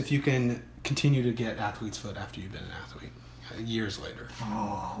curious if you can continue to get athlete's foot after you've been an athlete years later.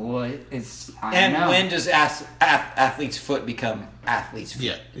 Oh, well, it's... I And don't know. when does athlete's foot become athlete's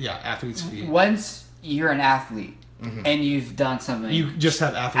feet? Yeah, athlete's feet. Once you're an athlete and you've done something... You just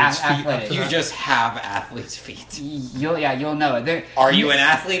have athlete's feet. Athletic. After You that? just have athlete's feet. You'll know it. There, Are you an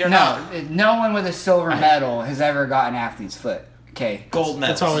athlete or not? No one with a silver medal has ever gotten athlete's foot. Okay. Gold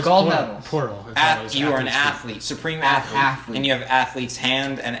medal. It's always Gold plural. medals. Plural. It's always You are an athlete's feet. athlete, supreme athlete, Athlete. and you have athlete's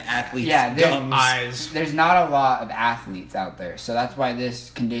hand and athlete's Yeah, there- gums. Eyes. There's not a lot of athletes out there, so that's why this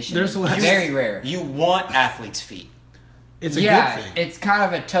condition There's is less- very rare. You want athlete's feet. It's a Yeah, good thing. it's kind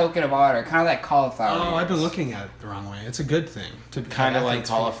of a token of honor, kind of like cauliflower. Oh, I've been ears. looking at it the wrong way. It's a good thing. To Kind of have like athlete's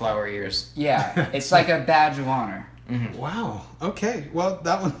feet. cauliflower ears. Yeah, it's like a badge of honor. Wow. Okay. Well,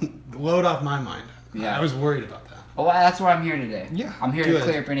 that one load off my mind. Yeah. I was worried about that. Well, that's why I'm here today. Yeah, I'm here good. to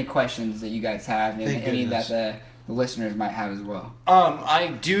clear up any questions that you guys have and Thank any goodness. that the the listeners might have as well. I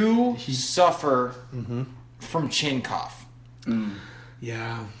do suffer from chin cough.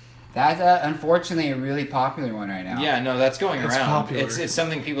 Yeah. That's unfortunately a really popular one right now. Yeah, no, that's going It's around. popular. It's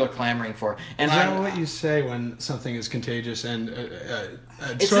something people are clamoring for. And Is that what you say when something is contagious and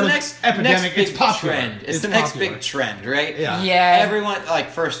it's sort the of next epidemic? big It's popular. trend. It's the next popular. big trend, right? Yeah. Yeah. Everyone, like,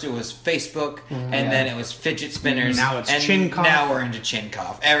 first it was Facebook, and then it was fidget spinners. Now it's and chin cough. Now we're into chin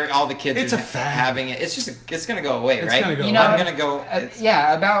cough. all the kids It's are a fad. having it. It's going to go away, It's right? gonna go You know, I'm going to go.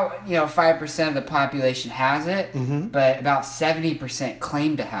 yeah, about 5% of the population has it, but about 70%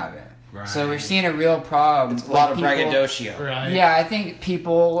 claim to have it. Right. So we're seeing a real problem. It's a lot of with people- braggadocio. Right. Yeah, I think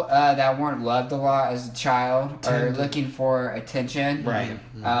people that weren't loved a lot as a child are Tend to- looking for attention. Right.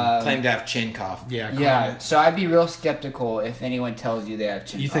 Claim to have chin cough. Yeah. Yeah, comment. so I'd be real skeptical if anyone tells you they have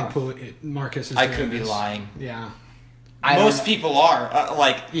chin You cough. think Marcus is? I doing could be this? lying. Yeah. I don't Most know. people are.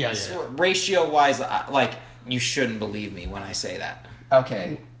 Yeah. Ratio-wise, like, you shouldn't believe me when I say that.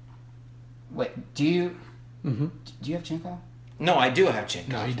 Okay. Wait, do you have chin cough? No, I do have chin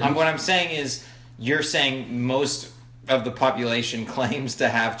No, cough. he doesn't. What I'm saying is, you're saying most of the population claims to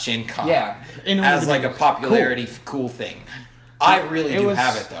have chin cough. Yeah. In order As to like be a popularity cool thing. I really do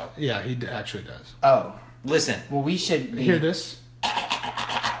have it though. Yeah, he actually does. Oh, Listen, well, we should be. You hear this?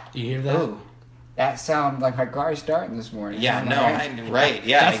 You hear that? Oh, that sounded like my car starting this morning. yeah, Am no, I right? right,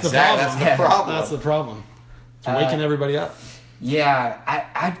 yeah, That's the exactly. problem. That's the problem. That's the problem. It's waking everybody up. Yeah,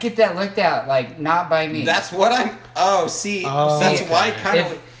 I'd get that looked at, like, not by me. That's what I'm. Oh, see, Oh, that's okay. why kind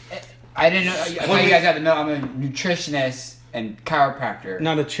of. I didn't know. I thought you guys had to know I'm a nutritionist and chiropractor.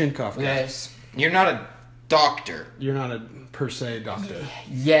 Not a chin cough guy. Yes. You're not a doctor. You're not a per se doctor.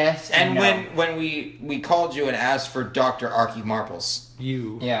 Yes. And no. when we called you and asked for Dr. Archie Marbles,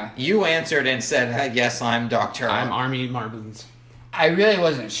 You. Yeah. you answered and said, "Yes, I'm Dr. I'm Army Marbles. I really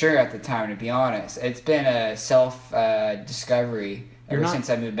wasn't sure at the time, to be honest. It's been a self discovery ever You're not- since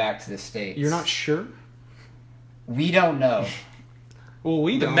I moved back to the States. You're not sure? We don't know. Well,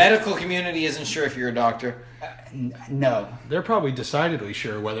 we The don't. medical community isn't sure if you're a doctor. No. They're probably decidedly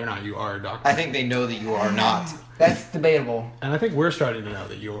sure whether or not you are a doctor. I think they know that you are not. That's debatable. And I think we're starting to know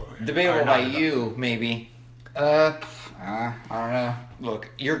that you are. Debatable are by not a you, maybe. I don't know. Look,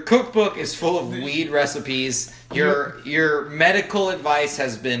 your cookbook is full of weed recipes. Your medical advice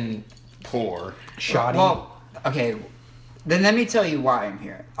has been poor. Shoddy. Well, okay. Then let me tell you why I'm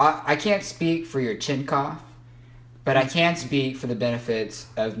here. I can't speak for your chin cough, but I can speak for the benefits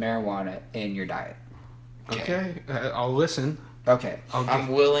of marijuana in your diet. Okay, I'll listen. Okay. I'm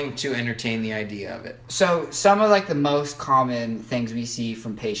willing to entertain the idea of it. So some of like the most common things we see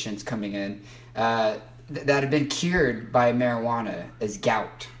from patients coming in that have been cured by marijuana is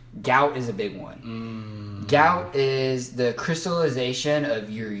gout. Gout is a big one. Gout is the crystallization of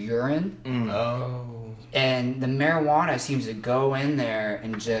your urine, Oh. and the marijuana seems to go in there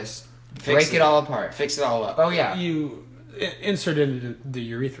and just Fix break it all apart. Fix it all up. Oh yeah, You insert it into the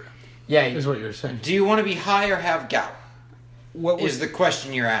urethra, yeah. is what you're saying. Do you want to be high or have gout? What Is the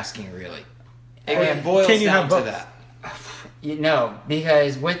question you're asking, really? It boils Can you down have to both? that. No,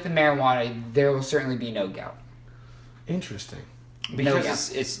 because with the marijuana, there will certainly be no gout. Interesting. Because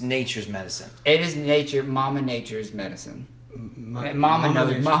gout. it's nature's medicine. It is nature, Mama Nature's medicine. Mama Mama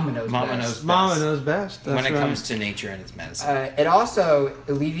knows. knows- Mama knows. Mama best. knows Mama best. knows best. That's when it right. comes to nature and its medicine. It also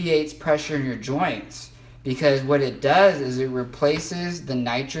alleviates pressure in your joints because what it does is it replaces the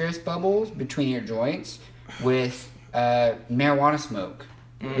nitrous bubbles between your joints with marijuana smoke,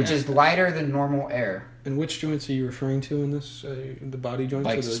 which is lighter than normal air. And which joints are you referring to in this? The body joints?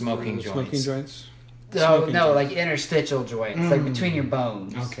 Like or the smoking the joints. Smoking joints? No, Smoking no, joints. like interstitial joints, like between your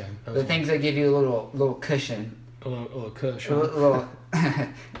bones. Okay. The things that give you a little cushion, A little cush. a huh? little, a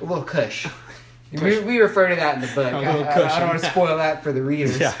little cush. We refer to that in the book. A little I cushion. don't want to spoil that for the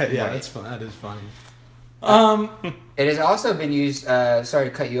readers. Yeah, that's fun. That is funny. It has also been used. Sorry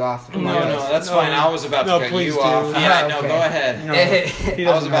to cut you off. No, that's No, fine. I was about no, to cut please you do. off. Yeah, no, Okay. go ahead. No, he It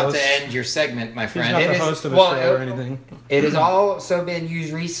I was doesn't about host. to end your segment, my He's friend. not It the is- host of a well, show or anything. has also been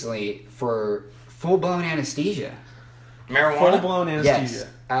used recently for full-blown anesthesia. Marijuana? Full-blown anesthesia.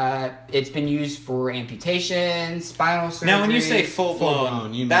 Yes. It's been used for amputation, spinal surgery. Now, when you say full Full-blown,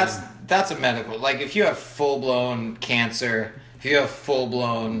 blown, you that's a medical. Like if you have full blown cancer, if you have full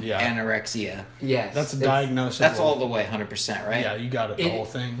blown Yeah. anorexia, Yes. That's a it's- diagnosis. that's all the way 100%, right? Yeah, you got it. The It- whole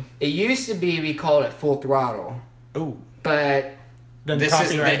thing. It used to be we called it full throttle, Oh. but Then This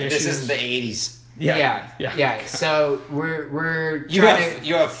copyright is issues. the 80s. yeah. So we're You trying have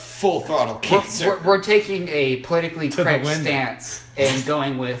you have full throttle to, cancer. we're taking a politically the correct window. stance and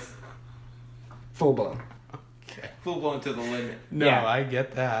going with full blown. Full blown to the limit. No, Yeah. I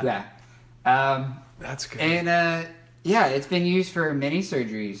get that. Yeah. That's good. And yeah, it's been used for many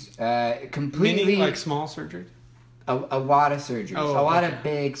surgeries. Completely Many, like small surgery? a lot of surgeries. Oh, a lot okay. of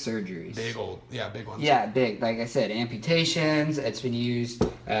big surgeries. Big ones. Yeah, big. Like I said, amputations. It's been used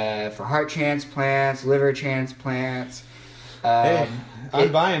for heart transplants, liver transplants. Hey,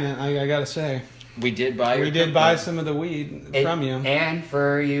 I'm buying it. I gotta say, We did buy. we did buy some of the weed from you. And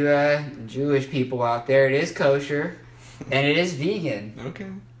for you Jewish people out there, it is kosher, and it is vegan. Okay.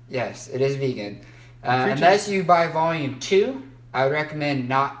 Yes, it is vegan. Preach Unless you buy volume 2, I would recommend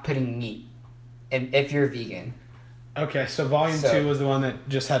not putting meat. And if you're vegan. Okay, so volume So- 2 was the one that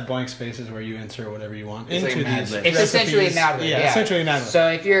just had blank spaces where you insert whatever you want It's like into Mad these Lib. It's essentially a recipes. Mad Lib. Yeah, essentially a Mad Lib. So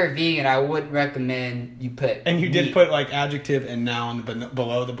if you're a vegan, I would recommend you put. And you did meat. put like adjective and noun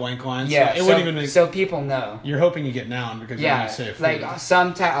below the blank lines. Yeah, so it wouldn't even make. so people know. You're hoping you get noun because you're Yeah, going to say food. like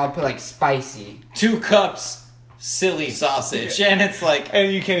sometimes I'll put like spicy. 2 cups silly sausage, and it's like,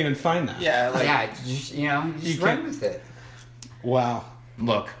 and you can't even find that. yeah, like Yeah, just just You run can't- with it. Wow.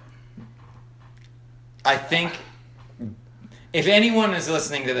 look. I think if anyone is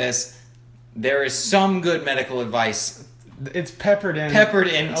listening to this, there is some good medical advice It's peppered in.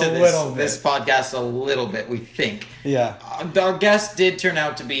 into a little bit. this podcast a little bit. We think Yeah. our guest did turn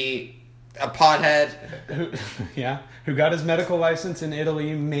out to be a pothead. Who got his medical license in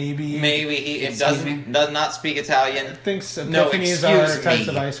Italy? Maybe. Maybe he Excuse me? does not speak Italian. Thinks No, epiphanies are excuse types me.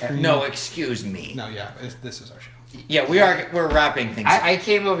 of ice cream. No, excuse me. No, yeah. This is our show. Yeah, we're wrapping things up. I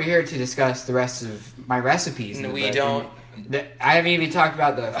came over here to discuss the rest of my recipes. in the We book, don't- and I haven't even talked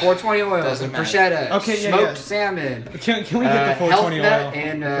about the 420 oils, Doesn't the matter. bruschetta, Okay, yeah, smoked yeah. salmon, Can we get the 420 health nut, oil?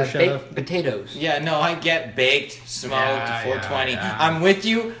 and bruschetta? baked potatoes. Yeah, no, I get baked, smoked, Yeah, 420. yeah. I'm with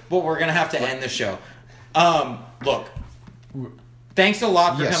you, but we're gonna have to end the show. Look, thanks a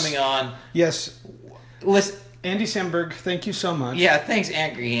lot for Yes. coming on. Yes. Listen, Andy Samberg, thank you so much. yeah, thanks,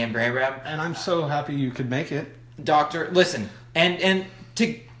 Angry Abraham. And I'm so happy you could make it. Doctor, listen, and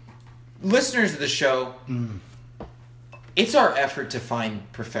to listeners of the show, it's our effort to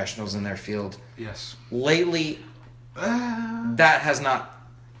find professionals in their field. Yes. Lately, that has not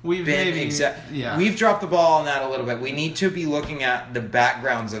We've been maybe. exact. Yeah. We've dropped the ball on that a little bit. We need to be looking at the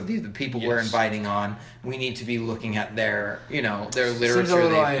backgrounds of the people we're Yes. inviting on. We need to be looking at their literature Seems a little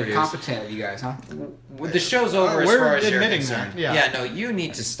they produce. incompetent of you guys, huh? The show's over as We're far as you're admitting concerned. that, yeah. No, you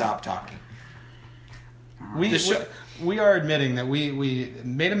need to stop talking. We are admitting that we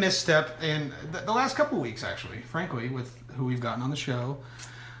made a misstep in the last couple of weeks, actually, frankly, with who we've gotten on the show.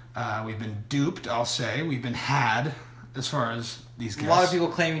 We've been duped, I'll say. We've been had as far as these guests. A lot of people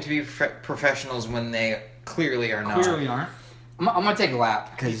claiming to be professionals when they clearly are not. clearly aren't. I'm gonna take a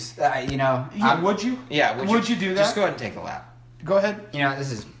lap because Yeah, would you? Yeah, Would you do that? Just go ahead and take a lap. Go ahead.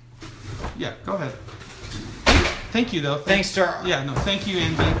 this is Yeah, go ahead. Thank you, though. Thanks to our Yeah, no, thank you,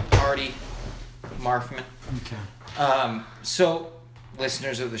 Andy. Artie Marfman. Okay. So,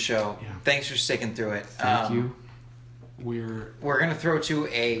 listeners of the show, Yeah. thanks for sticking through it. Thank you. We're We're gonna throw to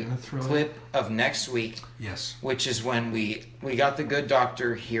a Gonna throw clip of next week, yes. which is when we got the good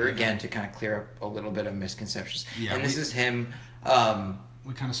doctor here again to kind of clear up a little bit of misconceptions. Yeah, and this we- is him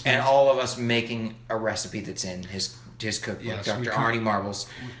We kind of and all of us making a recipe that's in his cookbook, Yes, Dr. we Arnie Marbles.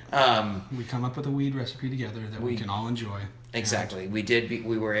 we come up with a weed recipe together that we can all enjoy. Exactly.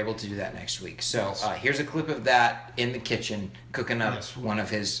 We were able to do that next week. So here's a clip of that in the kitchen cooking up Yes. one of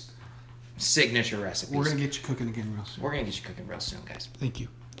his signature recipes. We're gonna get you cooking again real soon. We're gonna get you cooking real soon, guys. Thank you.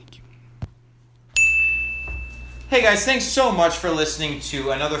 Thank you. Hey guys, thanks so much for listening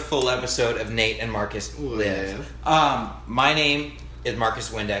to another full episode of Nate and Marcus Live. My name is Marcus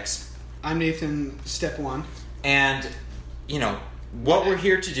Windex, I'm Nathan. Step one. and what we're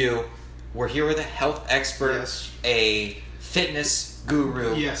here to do. We're here with a health expert, Yes. a fitness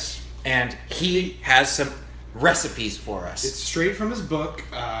guru, Yes. and he has some recipes for us. It's straight from his book.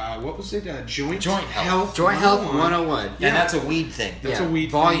 What was it? Joint Health. Joint Health 101. 101. And that's a weed thing. That's a weed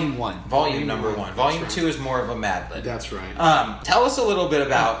Volume thing. 1. Volume number one. one. That's Volume right. 2 is more of a Mad Lib. That's right. Tell us a little bit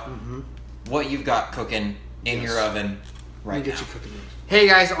about what you've got cooking in your oven Let me right get now. you cooking. Hey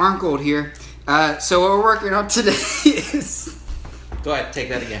guys, Arngold here. So what we're working on today is... Go ahead, take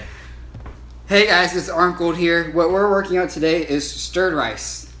that again. Hey guys, it's Arngold here. What we're working on today is stirred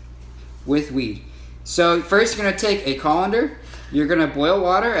rice with weed. So first you're going to take a colander, you're going to boil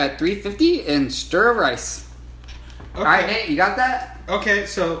water at 350 and stir rice. Okay. Alright Nate, you got that? Okay,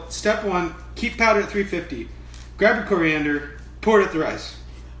 so step one, keep powder at 350. Grab your coriander, pour it at the rice.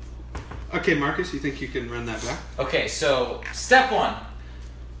 Okay, Marcus, you think you can run that back? Okay, so step one.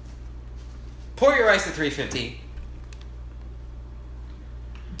 Pour your rice at 350.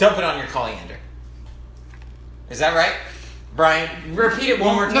 Dump it on your coriander. Is that right? Brian, repeat it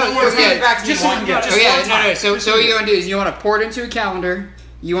one more time. No, back to just one. one- Yeah, just just one time. No. So what you want to do is you want to pour it into a colander.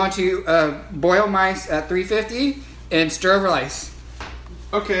 You want to boil mice at 350 and stir over ice.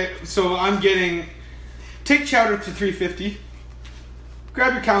 Okay, so I'm getting... Take chowder to 350.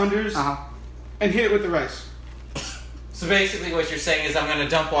 Grab your calendars and hit it with the rice. So basically what you're saying is I'm going to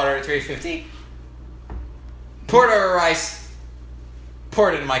dump water at 350, pour it over rice,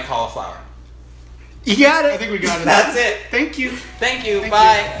 pour it into my cauliflower. You got it. I think we got it. That's it. Thank you. Thank you. Thank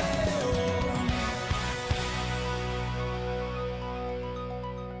Bye.